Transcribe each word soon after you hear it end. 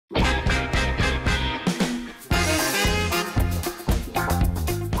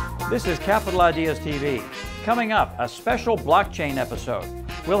This is Capital Ideas TV. Coming up, a special blockchain episode.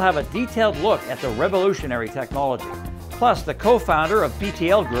 We'll have a detailed look at the revolutionary technology. Plus, the co-founder of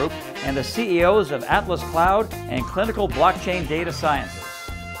BTL Group and the CEOs of Atlas Cloud and Clinical Blockchain Data Sciences.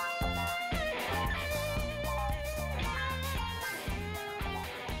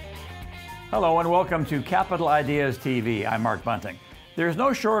 Hello and welcome to Capital Ideas TV. I'm Mark Bunting. There's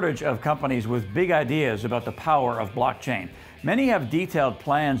no shortage of companies with big ideas about the power of blockchain. Many have detailed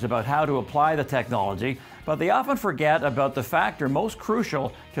plans about how to apply the technology, but they often forget about the factor most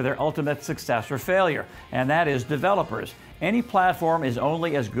crucial to their ultimate success or failure, and that is developers. Any platform is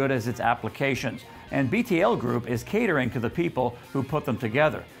only as good as its applications, and BTL Group is catering to the people who put them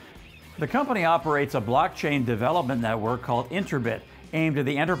together. The company operates a blockchain development network called Interbit, aimed at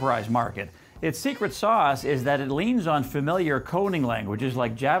the enterprise market. Its secret sauce is that it leans on familiar coding languages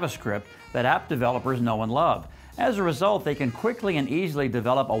like JavaScript that app developers know and love. As a result, they can quickly and easily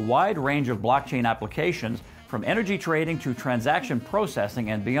develop a wide range of blockchain applications, from energy trading to transaction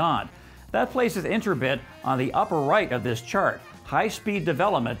processing and beyond. That places Interbit on the upper right of this chart, high-speed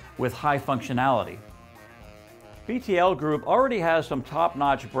development with high functionality. BTL Group already has some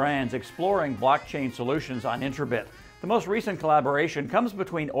top-notch brands exploring blockchain solutions on Interbit. The most recent collaboration comes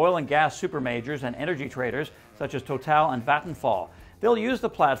between oil and gas supermajors and energy traders such as Total and Vattenfall. They'll use the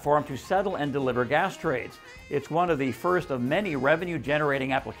platform to settle and deliver gas trades. It's one of the first of many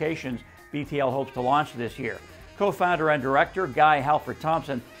revenue-generating applications BTL hopes to launch this year. Co-founder and director Guy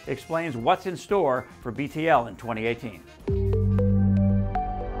Halford-Thompson explains what's in store for BTL in 2018.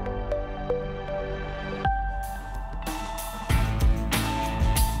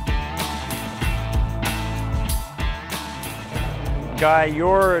 Guy,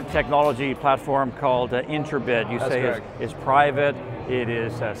 your technology platform called Interbit, you say is private, it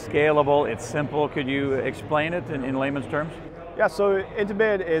is scalable, it's simple. Could you explain it in layman's terms? Yeah, so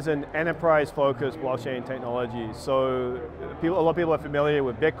Interbit is an enterprise-focused blockchain technology. So a lot of people are familiar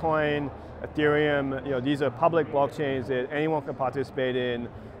with Bitcoin, Ethereum. These are public blockchains that anyone can participate in.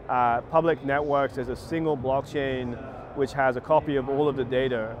 Public networks, there's a single blockchain which has a copy of all of the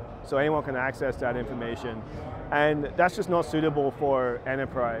data, so anyone can access that information. And that's just not suitable for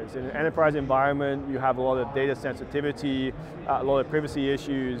enterprise. In an enterprise environment, you have a lot of data sensitivity, a lot of privacy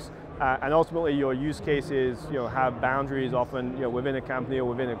issues, and ultimately your use cases have boundaries often within a company or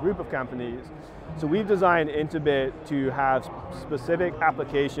within a group of companies. So we've designed Interbit to have specific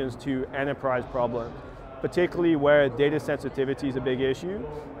applications to enterprise problems, particularly where data sensitivity is a big issue,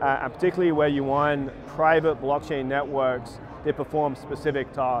 and particularly where you want private blockchain networks that perform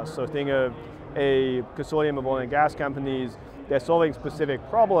specific tasks. So think of a consortium of oil and gas companies, they're solving specific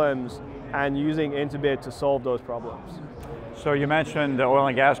problems and using Interbit to solve those problems. So you mentioned the oil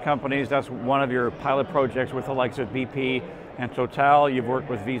and gas companies, that's one of your pilot projects with the likes of BP and Total. You've worked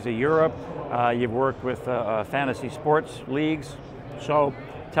with Visa Europe, you've worked with fantasy sports leagues. So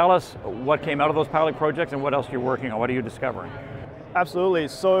tell us what came out of those pilot projects and what else you're working on, what are you discovering? Absolutely,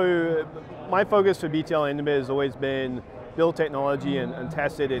 so my focus for BTL Interbit has always been build technology and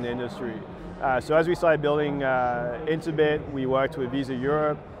test it in industry. So as we started building Interbit, we worked with Visa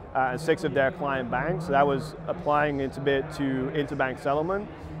Europe and 6 of their client banks. So that was applying Interbit to interbank settlement.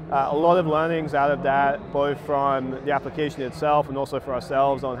 A lot of learnings out of that, both from the application itself and also for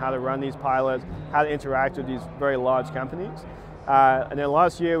ourselves on how to run these pilots, how to interact with these very large companies. And then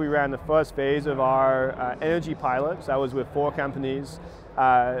last year we ran the first phase of our energy pilots. That was with 4 companies.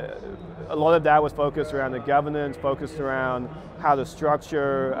 A lot of that was focused around the governance, focused around how to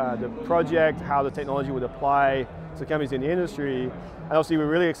structure the project, how the technology would apply to companies in the industry. And obviously we're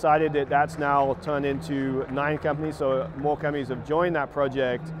really excited that that's now turned into 9 companies, so more companies have joined that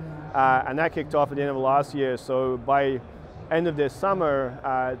project. And that kicked off at the end of last year, so by end of this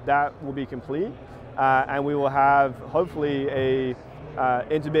summer, that will be complete. And we will have, hopefully, a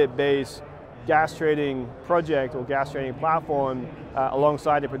Interbit-based gas trading project or gas trading platform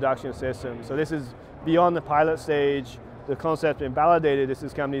alongside the production system. So this is beyond the pilot stage. The concept's been validated. This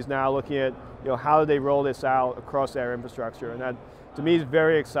is companies now looking at how do they roll this out across their infrastructure, and that to me is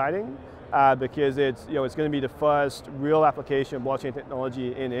very exciting because it's it's going to be the first real application of blockchain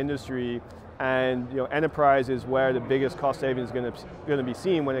technology in industry, and enterprise is where the biggest cost savings is going to be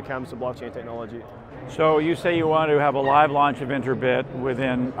seen when it comes to blockchain technology. So you say you want to have a live launch of Interbit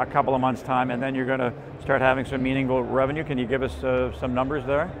within a couple of months' time, and then you're going to start having some meaningful revenue. Can you give us some numbers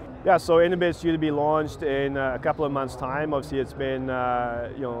there? Yeah, so Interbit's due to be launched in a couple of months' time. Obviously, it's been a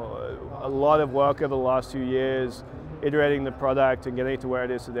lot of work over the last 2 years, iterating the product and getting it to where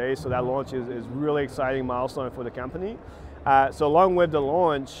it is today. So that launch is really exciting milestone for the company. So along with the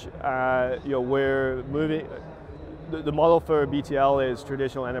launch, we're moving. the model for BTL is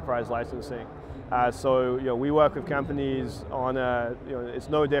traditional enterprise licensing. So we work with companies on it's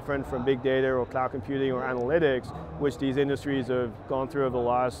no different from big data or cloud computing or analytics, which these industries have gone through over the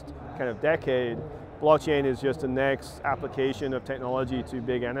last kind of decade. Blockchain is just the next application of technology to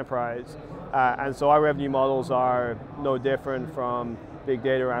big enterprise. And so our revenue models are no different from big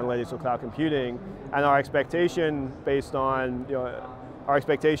data or analytics or cloud computing. And our expectation based on, our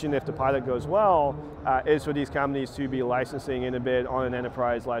expectation if the pilot goes well, is for these companies to be licensing in a bit on an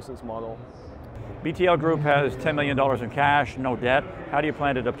enterprise license model. BTL Group has $10 million in cash, no debt. How do you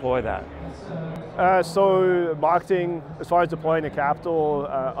plan to deploy that? So marketing, as far as deploying the capital,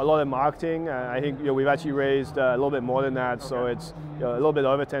 a lot of marketing. I think we've actually raised a little bit more than that, so it's a little bit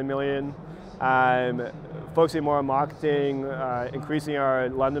over 10 million. Focusing more on marketing, increasing our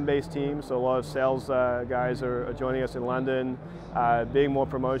London-based team, so a lot of sales guys are joining us in London, being more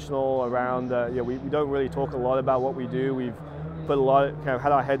promotional around, we don't really talk a lot about what we do. We've put a lot, kind of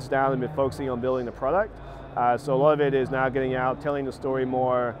had our heads down and been focusing on building the product. So a lot of it is now getting out, telling the story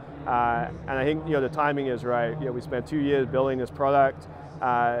more, and I think the timing is right. We spent 2 years building this product,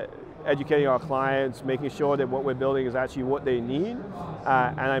 educating our clients, making sure that what we're building is actually what they need.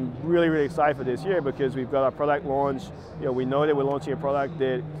 And I'm really, really excited for this year because we've got our product launch. We know that we're launching a product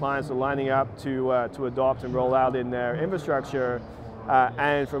that clients are lining up to adopt and roll out in their infrastructure.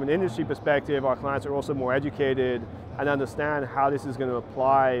 And from an industry perspective, our clients are also more educated and understand how this is going to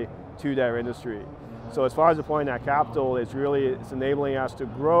apply to their industry. So as far as deploying that capital, it's enabling us to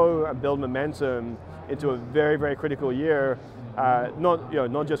grow and build momentum into a very, very critical year,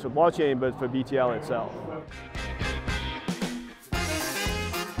 not just for blockchain, but for BTL itself.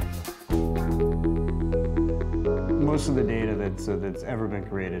 Most of the data that's ever been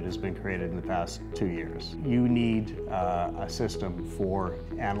created has been created in the past 2 years. You need a system for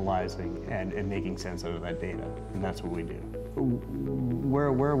analyzing and making sense out of that data, and that's what we do.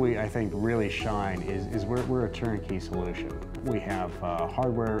 Where we, I think, really shine is we're a turnkey solution. We have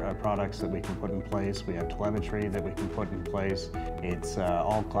hardware products that we can put in place. We have telemetry that we can put in place. It's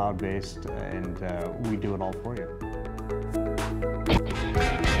all cloud-based, and we do it all for you.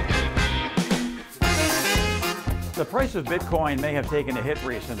 The price of Bitcoin may have taken a hit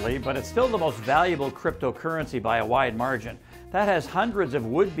recently, but it's still the most valuable cryptocurrency by a wide margin. That has hundreds of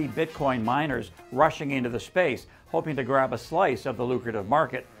would-be Bitcoin miners rushing into the space, hoping to grab a slice of the lucrative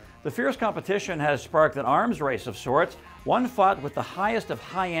market. The fierce competition has sparked an arms race of sorts, one fought with the highest of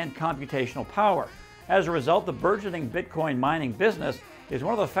high-end computational power. As a result, the burgeoning Bitcoin mining business is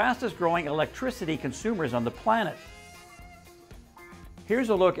one of the fastest-growing electricity consumers on the planet. Here's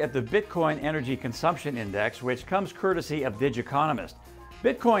a look at the Bitcoin Energy Consumption Index, which comes courtesy of Digiconomist.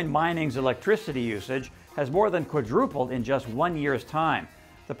 Bitcoin mining's electricity usage has more than quadrupled in just 1 year's time.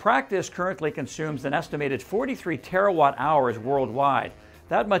 The practice currently consumes an estimated 43 terawatt hours worldwide.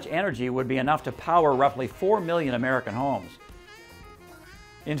 That much energy would be enough to power roughly 4 million American homes.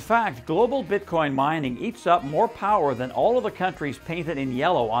 In fact, global Bitcoin mining eats up more power than all of the countries painted in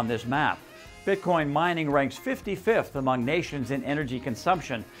yellow on this map. Bitcoin mining ranks 55th among nations in energy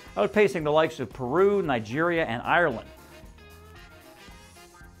consumption, outpacing the likes of Peru, Nigeria, and Ireland.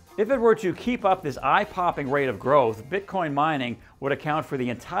 If it were to keep up this eye-popping rate of growth, Bitcoin mining would account for the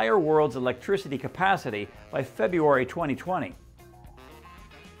entire world's electricity capacity by February 2020.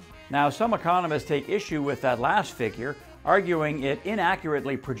 Now, some economists take issue with that last figure, arguing it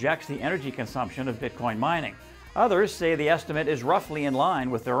inaccurately projects the energy consumption of Bitcoin mining. Others say the estimate is roughly in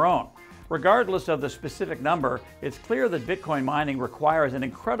line with their own. Regardless of the specific number, it's clear that Bitcoin mining requires an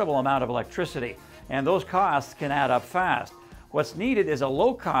incredible amount of electricity, and those costs can add up fast. What's needed is a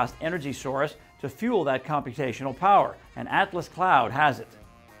low-cost energy source to fuel that computational power, and Atlas Cloud has it.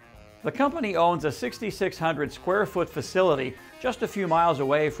 The company owns a 6,600 square foot facility just a few miles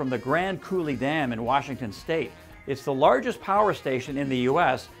away from the Grand Coulee Dam in Washington State. It's the largest power station in the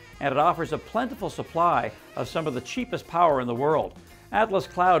US, and it offers a plentiful supply of some of the cheapest power in the world. Atlas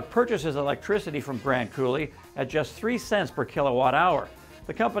Cloud purchases electricity from Grand Coulee at just 3 cents per kilowatt hour.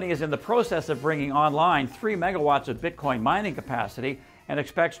 The company is in the process of bringing online 3 megawatts of Bitcoin mining capacity and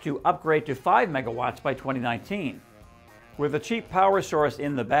expects to upgrade to 5 megawatts by 2019. With a cheap power source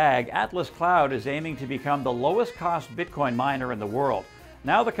in the bag, Atlas Cloud is aiming to become the lowest cost Bitcoin miner in the world.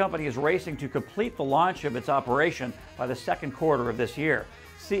 Now the company is racing to complete the launch of its operation by the second quarter of this year.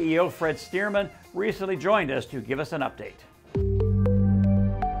 CEO Fred Stearman recently joined us to give us an update.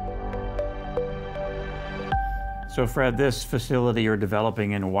 So Fred, this facility you're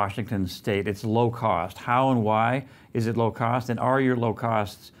developing in Washington State, it's low cost. How and why is it low cost? And are your low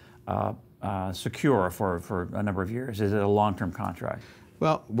costs secure for a number of years? Is it a long-term contract?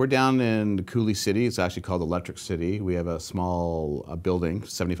 Well, we're down in Cooley City. It's actually called Electric City. We have a small building,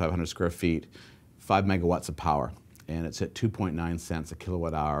 7,500 square feet, 5 megawatts of power, and it's at 2.9 cents a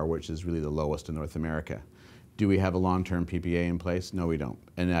kilowatt hour, which is really the lowest in North America. Do we have a long-term PPA in place? No, we don't.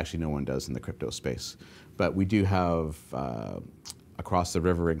 And actually no one does in the crypto space. But we do have, across the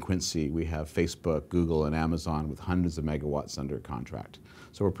river in Quincy, we have Facebook, Google, and Amazon with hundreds of megawatts under contract.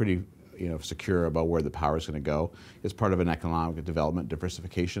 So we're pretty secure about where the power is going to go. It's part of an economic development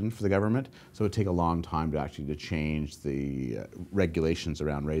diversification for the government, so it would take a long time to change the regulations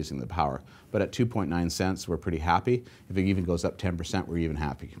around raising the power. But at 2.9 cents, we're pretty happy. If it even goes up 10%, we're even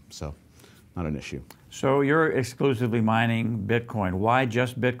happy. So not an issue. So you're exclusively mining Bitcoin. Why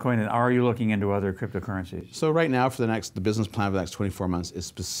just Bitcoin, and are you looking into other cryptocurrencies? So right now, for the business plan for the next 24 months is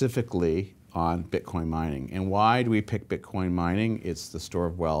specifically on Bitcoin mining. And why do we pick Bitcoin mining? It's the store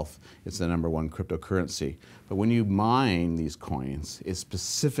of wealth. It's the #1 cryptocurrency. But when you mine these coins, it's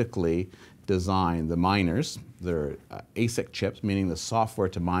specifically designed, the miners, they're ASIC chips, meaning the software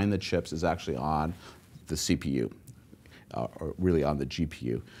to mine the chips is actually on the CPU. Or really on the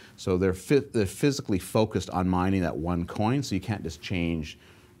GPU. So they're physically focused on mining that one coin, so you can't just change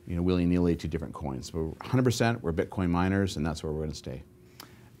willy-nilly to different coins. We're 100%, we're Bitcoin miners, and that's where we're going to stay.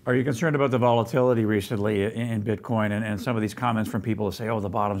 Are you concerned about the volatility recently in Bitcoin and some of these comments from people who say, oh, the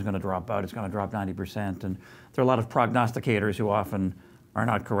bottom's going to drop out, it's going to drop 90%, and there are a lot of prognosticators who often are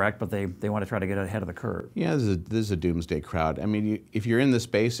not correct, but they want to try to get ahead of the curve. Yeah, this is a doomsday crowd. I mean, if you're in this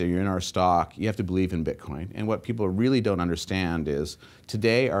space or you're in our stock, you have to believe in Bitcoin. And what people really don't understand is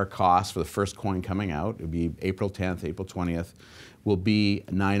today our cost for the first coin coming out, it would be April 10th, April 20th, will be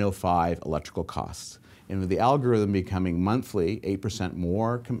 $905 electrical costs. And with the algorithm becoming monthly 8%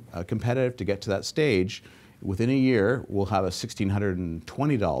 more competitive to get to that stage, within a year, we'll have a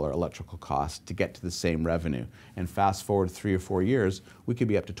 $1,620 electrical cost to get to the same revenue. And fast forward 3 or 4 years, we could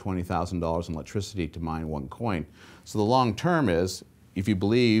be up to $20,000 in electricity to mine one coin. So the long term is, if you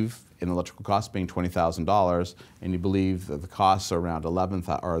believe in electrical costs being $20,000, and you believe that the costs are around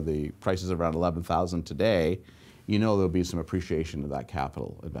the prices are around $11,000 today, there'll be some appreciation of that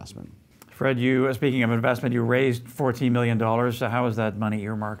capital investment. Fred, speaking of investment, you raised $14 million. So how is that money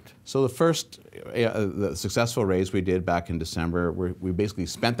earmarked? So the first the successful raise we did back in December, we basically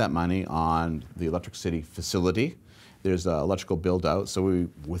spent that money on the Electric City facility. There's an electrical build out, so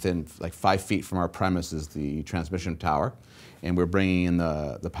within like 5 feet from our premise is the transmission tower, and we're bringing in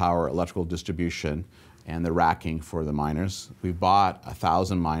the power, electrical distribution, and the racking for the miners. We bought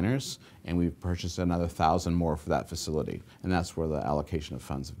 1,000 miners, and we've purchased another 1,000 more for that facility, and that's where the allocation of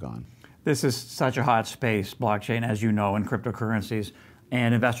funds have gone. This is such a hot space, blockchain, as you know, in cryptocurrencies,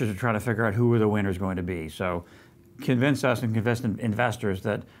 and investors are trying to figure out who are the winners going to be. So convince us and convince investors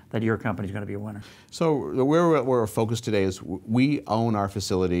that your company is going to be a winner. So where we're focused today is we own our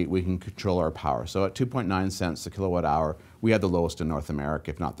facility, we can control our power. So at 2.9 cents a kilowatt hour, we have the lowest in North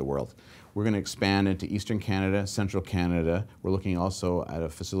America, if not the world. We're going to expand into Eastern Canada, Central Canada. We're looking also at a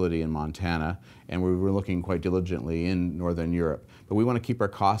facility in Montana, and we're looking quite diligently in Northern Europe. But we want to keep our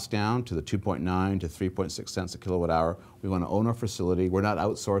costs down to the 2.9 to 3.6 cents a kilowatt hour. We want to own our facility. We're not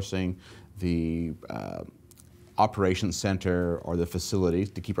outsourcing the operations center or the facilities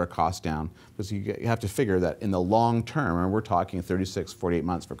to keep our costs down, because you have to figure that in the long term, and we're talking 36, 48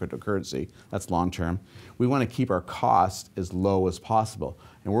 months for cryptocurrency, that's long term, we want to keep our costs as low as possible.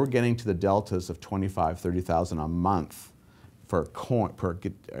 And we're getting to the deltas of 25, 30,000 a month for a coin, per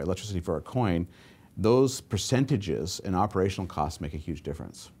electricity for a coin. Those percentages in operational costs make a huge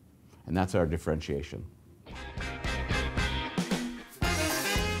difference. And that's our differentiation.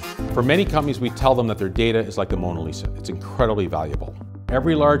 For many companies, we tell them that their data is like the Mona Lisa. It's incredibly valuable.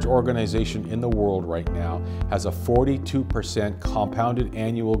 Every large organization in the world right now has a 42% compounded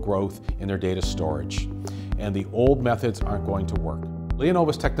annual growth in their data storage. And the old methods aren't going to work.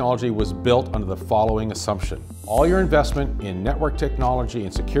 Leeners technology was built under the following assumption. All your investment in network technology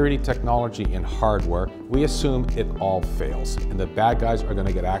and security technology and hardware, we assume it all fails, and the bad guys are going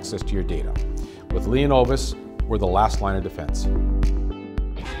to get access to your data. With Leeners, we're the last line of defense.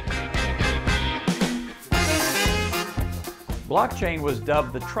 Blockchain was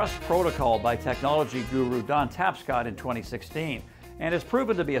dubbed the trust protocol by technology guru Don Tapscott in 2016, and has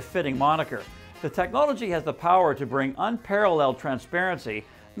proven to be a fitting moniker. The technology has the power to bring unparalleled transparency,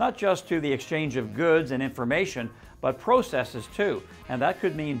 not just to the exchange of goods and information, but processes too. And that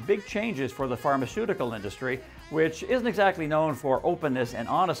could mean big changes for the pharmaceutical industry, which isn't exactly known for openness and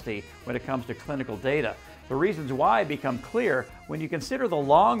honesty when it comes to clinical data. The reasons why become clear when you consider the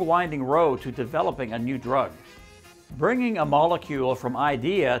long, winding road to developing a new drug. Bringing a molecule from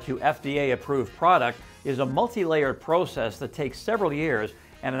idea to FDA-approved product is a multi-layered process that takes several years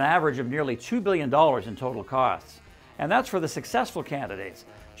and an average of nearly $2 billion in total costs. And that's for the successful candidates.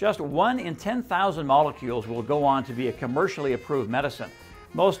 Just 1 in 10,000 molecules will go on to be a commercially approved medicine.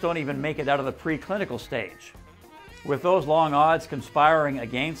 Most don't even make it out of the preclinical stage. With those long odds conspiring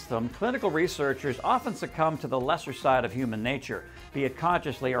against them, clinical researchers often succumb to the lesser side of human nature, be it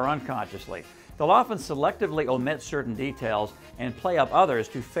consciously or unconsciously. They'll often selectively omit certain details and play up others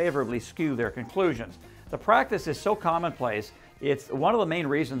to favorably skew their conclusions. The practice is so commonplace, it's one of the main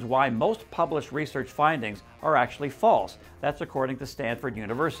reasons why most published research findings are actually false. That's according to Stanford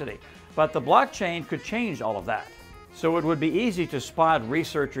University. But the blockchain could change all of that. So it would be easy to spot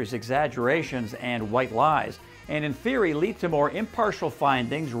researchers' exaggerations and white lies, and in theory lead to more impartial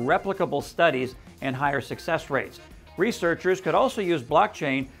findings, replicable studies, and higher success rates. Researchers could also use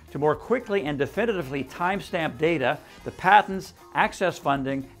blockchain to more quickly and definitively timestamp data, the patents, access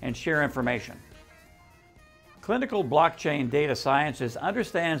funding, and share information. Clinical blockchain data sciences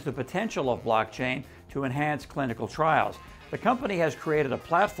understands the potential of blockchain to enhance clinical trials. The company has created a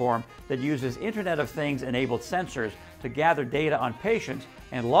platform that uses Internet of Things enabled sensors to gather data on patients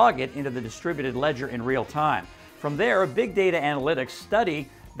and log it into the distributed ledger in real time. From there, big data analytics study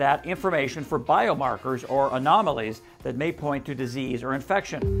that information for biomarkers or anomalies that may point to disease or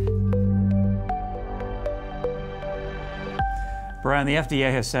infection. Brian, the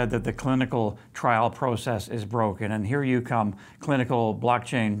FDA has said that the clinical trial process is broken, and here you come, clinical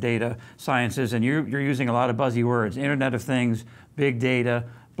blockchain data sciences, and you're using a lot of buzzy words, Internet of Things, big data,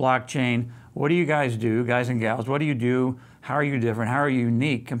 blockchain. What do you guys do, guys and gals? What do you do? How are you different? How are you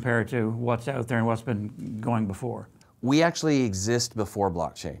unique compared to what's out there and what's been going before? We actually exist before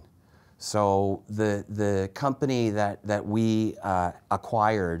blockchain. So the company that we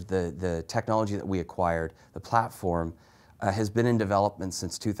acquired, the technology that we acquired, the platform, has been in development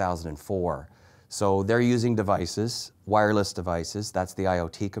since 2004. So they're using devices, wireless devices, that's the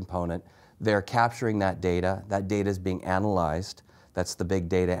IoT component. They're capturing that data is being analyzed, that's the big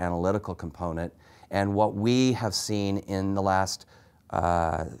data analytical component. And what we have seen in the last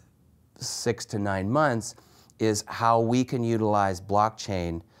 6 to 9 months is how we can utilize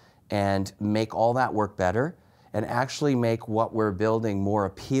blockchain and make all that work better and actually make what we're building more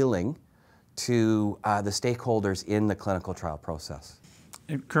appealing to the stakeholders in the clinical trial process.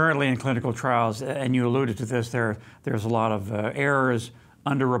 Currently in clinical trials, and you alluded to this, there's a lot of errors,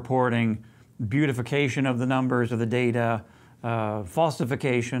 underreporting, beautification of the numbers of the data,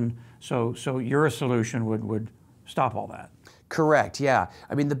 falsification. So your solution would stop all that. Correct. Yeah.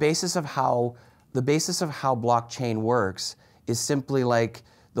 I mean, the basis of how blockchain works is simply like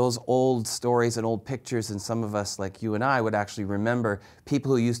those old stories and old pictures, and some of us, like you and I, would actually remember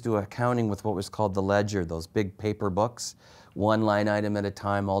people who used to do accounting with what was called the ledger, those big paper books, one line item at a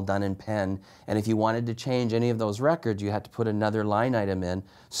time, all done in pen. And if you wanted to change any of those records, you had to put another line item in,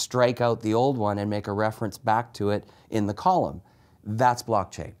 strike out the old one, and make a reference back to it in the column. That's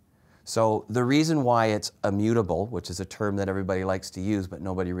blockchain. So the reason why it's immutable, which is a term that everybody likes to use but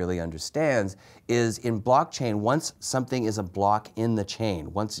nobody really understands, is in blockchain, once something is a block in the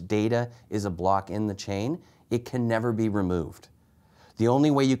chain, once data is a block in the chain, it can never be removed. The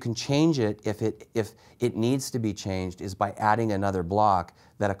only way you can change it, if it needs to be changed, is by adding another block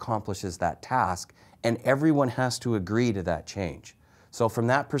that accomplishes that task, and everyone has to agree to that change. So from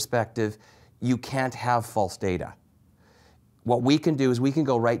that perspective, you can't have false data. What we can do is we can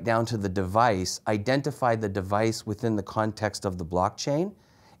go right down to the device, identify the device within the context of the blockchain,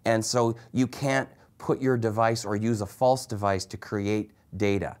 and so you can't put your device or use a false device to create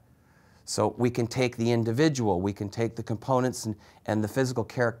data. So we can take the individual, we can take the components and the physical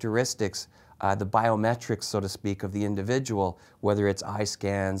characteristics, the biometrics, so to speak, of the individual, whether it's eye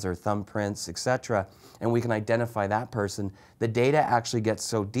scans or thumbprints, etc., and we can identify that person. The data actually gets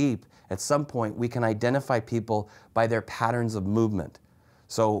so deep, at some point we can identify people by their patterns of movement.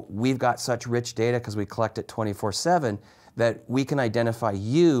 So we've got such rich data because we collect it 24/7 that we can identify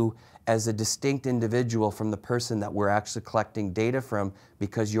you as a distinct individual from the person that we're actually collecting data from,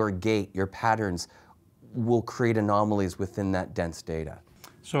 because your gait, your patterns will create anomalies within that dense data.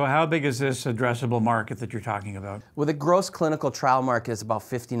 So how big is this addressable market that you're talking about? Well, the gross clinical trial market is about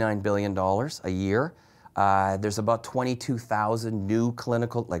 $59 billion a year. There's about 22,000 new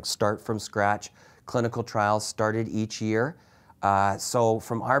clinical, like start from scratch, clinical trials started each year. So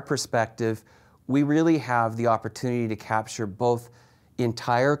from our perspective, we really have the opportunity to capture both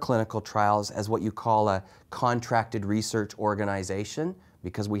entire clinical trials as what you call a contracted research organization,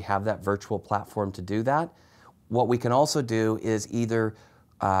 because we have that virtual platform to do that. What we can also do is either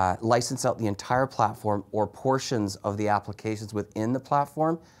license out the entire platform or portions of the applications within the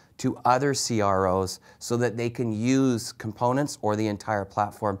platform to other CROs so that they can use components or the entire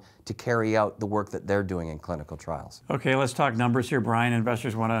platform to carry out the work that they're doing in clinical trials. Okay, let's talk numbers here, Brian.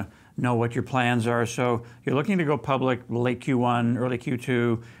 Investors want to know what your plans are. So you're looking to go public late Q1, early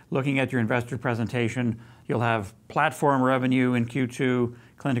Q2. Looking at your investor presentation, you'll have platform revenue in Q2,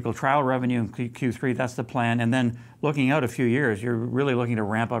 clinical trial revenue in Q3. That's the plan. And then looking out a few years, you're really looking to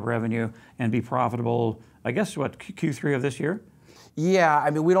ramp up revenue and be profitable, I guess, what, Q3 of this year? Yeah,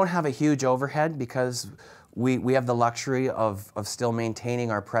 I mean, we don't have a huge overhead because we have the luxury of still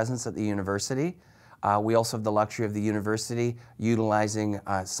maintaining our presence at the university. We also have the luxury of the university utilizing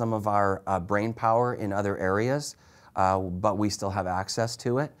some of our brain power in other areas, but we still have access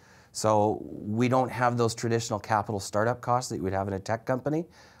to it. So we don't have those traditional capital startup costs that you would have in a tech company.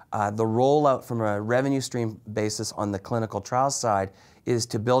 The rollout from a revenue stream basis on the clinical trial side is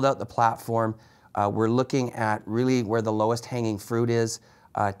to build out the platform. We're looking at really where the lowest hanging fruit is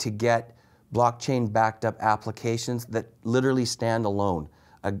to get blockchain backed up applications that literally stand alone,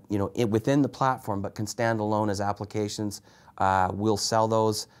 within the platform, but can stand alone as applications. We'll sell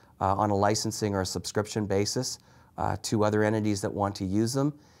those on a licensing or a subscription basis to other entities that want to use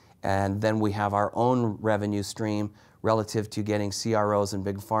them. And then we have our own revenue stream relative to getting CROs and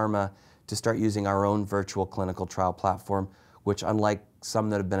big pharma to start using our own virtual clinical trial platform, which, unlike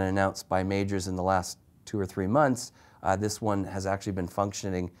some that have been announced by majors in the last 2 or 3 months, this one has actually been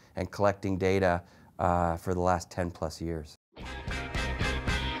functioning and collecting data for the last 10 plus years.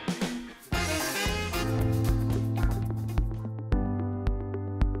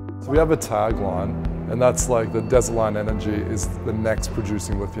 So we have a tagline, and that's like the Desert Line Energy is the next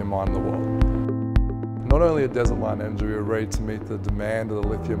producing lithium mine in the world. Not only at Desert Line Energy, we're ready to meet the demand of the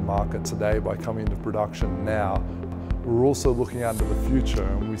lithium market today by coming into production now. We're also looking out into the future,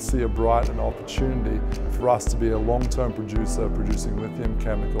 and we see a bright opportunity for us to be a long-term producer producing lithium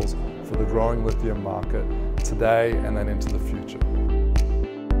chemicals for the growing lithium market today and then into the future.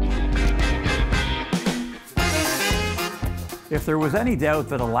 If there was any doubt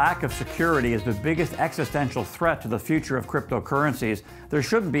that a lack of security is the biggest existential threat to the future of cryptocurrencies, there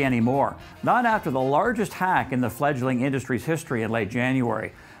shouldn't be any more. Not after the largest hack in the fledgling industry's history in late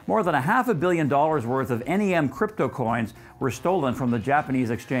January. More than $500 million worth of NEM crypto coins were stolen from the Japanese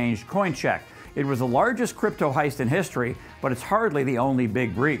exchange CoinCheck. It was the largest crypto heist in history, but it's hardly the only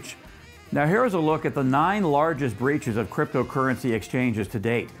big breach. Now here's a look at the 9 largest breaches of cryptocurrency exchanges to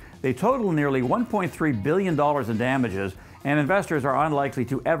date. They total nearly $1.3 billion in damages, and investors are unlikely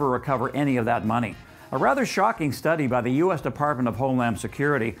to ever recover any of that money. A rather shocking study by the U.S. Department of Homeland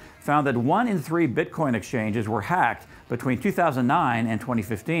Security found that 1 in 3 Bitcoin exchanges were hacked between 2009 and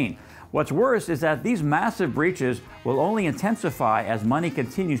 2015. What's worse is that these massive breaches will only intensify as money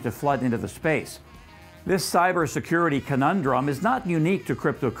continues to flood into the space. This cybersecurity conundrum is not unique to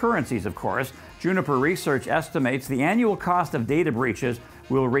cryptocurrencies, of course. Juniper Research estimates the annual cost of data breaches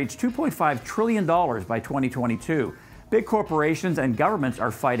will reach $2.5 trillion by 2022. Big corporations and governments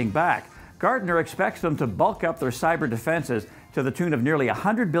are fighting back. Gartner expects them to bulk up their cyber defenses to the tune of nearly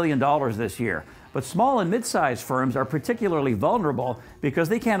 $100 billion this year. But small and mid-sized firms are particularly vulnerable because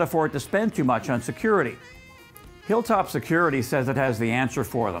they can't afford to spend too much on security. Hilltop Security says it has the answer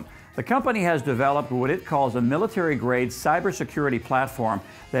for them. The company has developed what it calls a military-grade cybersecurity platform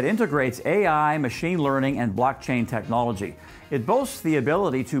that integrates AI, machine learning, and blockchain technology. It boasts the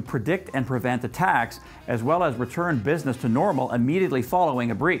ability to predict and prevent attacks, as well as return business to normal immediately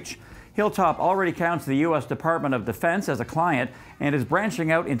following a breach. Hilltop already counts the U.S. Department of Defense as a client and is branching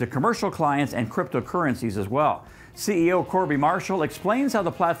out into commercial clients and cryptocurrencies as well. CEO Corby Marshall explains how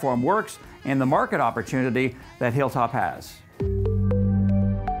the platform works and the market opportunity that Hilltop has.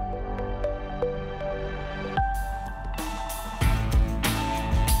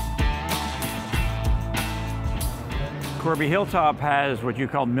 Corby, Hilltop has what you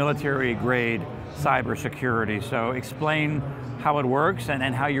call military-grade cybersecurity. So explain how it works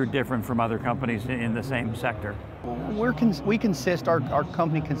and how you're different from other companies in the same sector. Our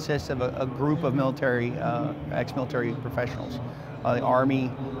company consists of a group of military, ex-military professionals. The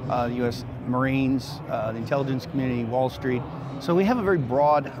Army, the U.S. Marines, the intelligence community, Wall Street. So we have a very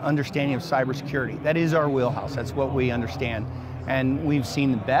broad understanding of cybersecurity. That is our wheelhouse. That's what we understand. And we've seen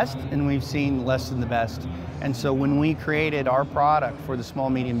the best and we've seen less than the best. And so when we created our product for the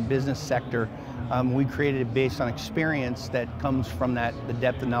small medium business sector, we created it based on experience that comes from the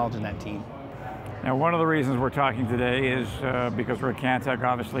depth of knowledge in that team. Now, one of the reasons we're talking today is because we're at Cantech,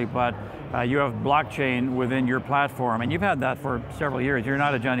 obviously, but you have blockchain within your platform, and you've had that for several years. You're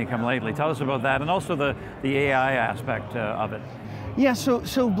not a Johnny-come-lately. Tell us about that, and also the AI aspect of it. Yeah, so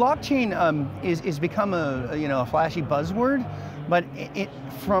blockchain is become a flashy buzzword, But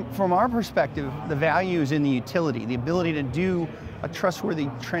from our perspective, the value is in the utility, the ability to do a trustworthy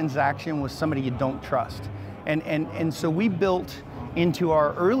transaction with somebody you don't trust. And so we built into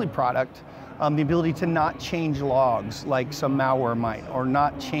our early product the ability to not change logs like some malware might, or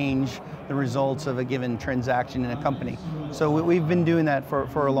not change the results of a given transaction in a company. So we've been doing that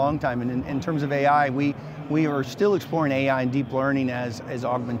for a long time. And in terms of AI, we are still exploring AI and deep learning as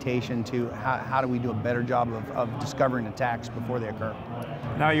augmentation to how do we do a better job of discovering attacks before they occur.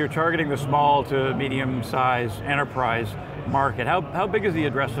 Now you're targeting the small to medium-sized enterprise market. How big is the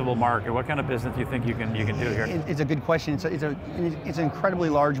addressable market? What kind of business do you think you can do here? It's a good question. It's an incredibly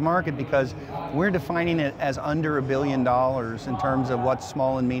large market because we're defining it as under $1 billion in terms of what's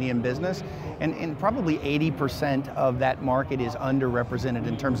small and medium business, and probably 80% of that market is underrepresented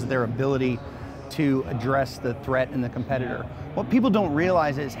in terms of their ability to address the threat and the competitor. What people don't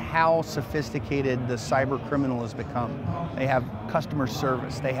realize is how sophisticated the cyber criminal has become. They have customer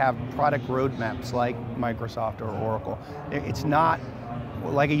service, they have product roadmaps like Microsoft or Oracle. It's not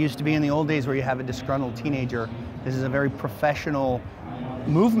like it used to be in the old days where you have a disgruntled teenager. This is a very professional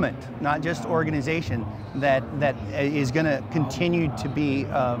movement, not just organization, that is going to continue to be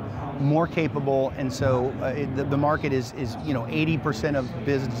more capable, and so the market is 80% of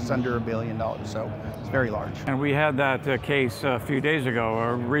business is under $1 billion, so it's very large. And we had that case a few days ago,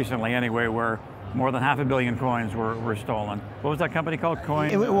 or recently anyway, where more than 500 million coins were stolen. What was that company called?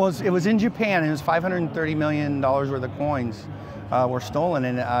 Coin? It was in Japan, and it was $530 million worth of coins were stolen,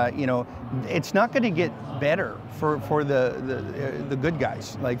 and it's not going to get better for the good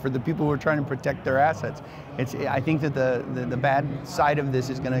guys, like for the people who are trying to protect their assets. I think that the bad side of this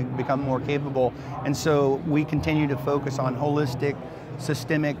is going to become more capable, and so we continue to focus on holistic,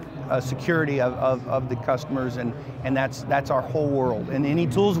 systemic security of the customers, and that's our whole world. And any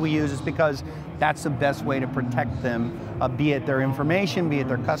tools we use is because that's the best way to protect them, be it their information, be it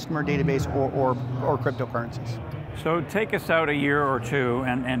their customer database, or cryptocurrencies. So take us out a year or two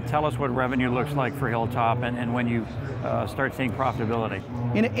and tell us what revenue looks like for Hilltop and when you start seeing profitability.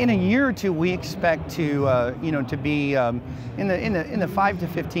 In a year or two, we expect to to be in the $5 to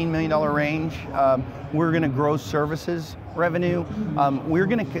 $15 million range. We're going to grow services revenue. We're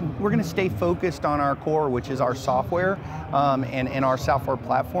going to stay focused on our core, which is our software and our software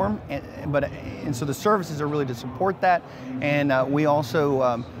platform. And so the services are really to support that. And we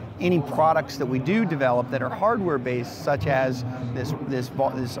also any products that we do develop that are hardware based, such as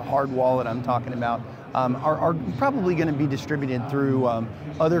this hard wallet I'm talking about, are probably going to be distributed through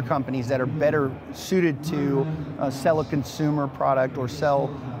other companies that are better suited to sell a consumer product or sell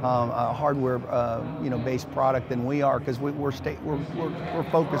a hardware based product than we are, because we're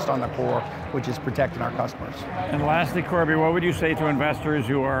focused on the core, which is protecting our customers. And lastly, Corby, what would you say to investors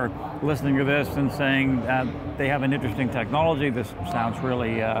who are listening to this and saying they have an interesting technology, this sounds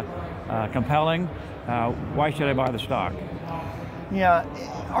really compelling, why should I buy the stock? Yeah,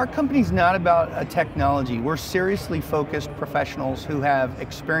 our company's not about a technology. We're seriously focused professionals who have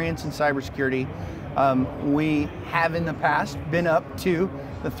experience in cybersecurity. We have in the past been up to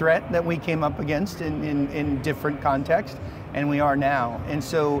the threat that we came up against in different contexts, and we are now. And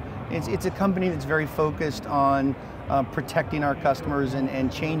so it's a company that's very focused on protecting our customers and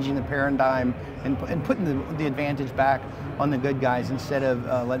changing the paradigm and putting the advantage back on the good guys instead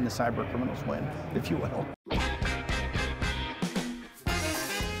of letting the cyber criminals win, if you will.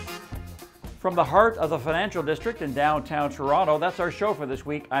 From the heart of the financial district in downtown Toronto, that's our show for this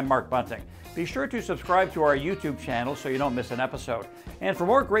week. I'm Mark Bunting. Be sure to subscribe to our YouTube channel so you don't miss an episode. And for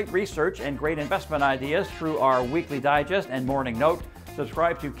more great research and great investment ideas through our weekly digest and morning note,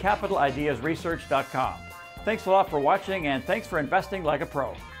 subscribe to capitalideasresearch.com. Thanks a lot for watching, and thanks for investing like a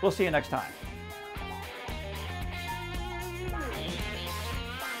pro. We'll see you next time.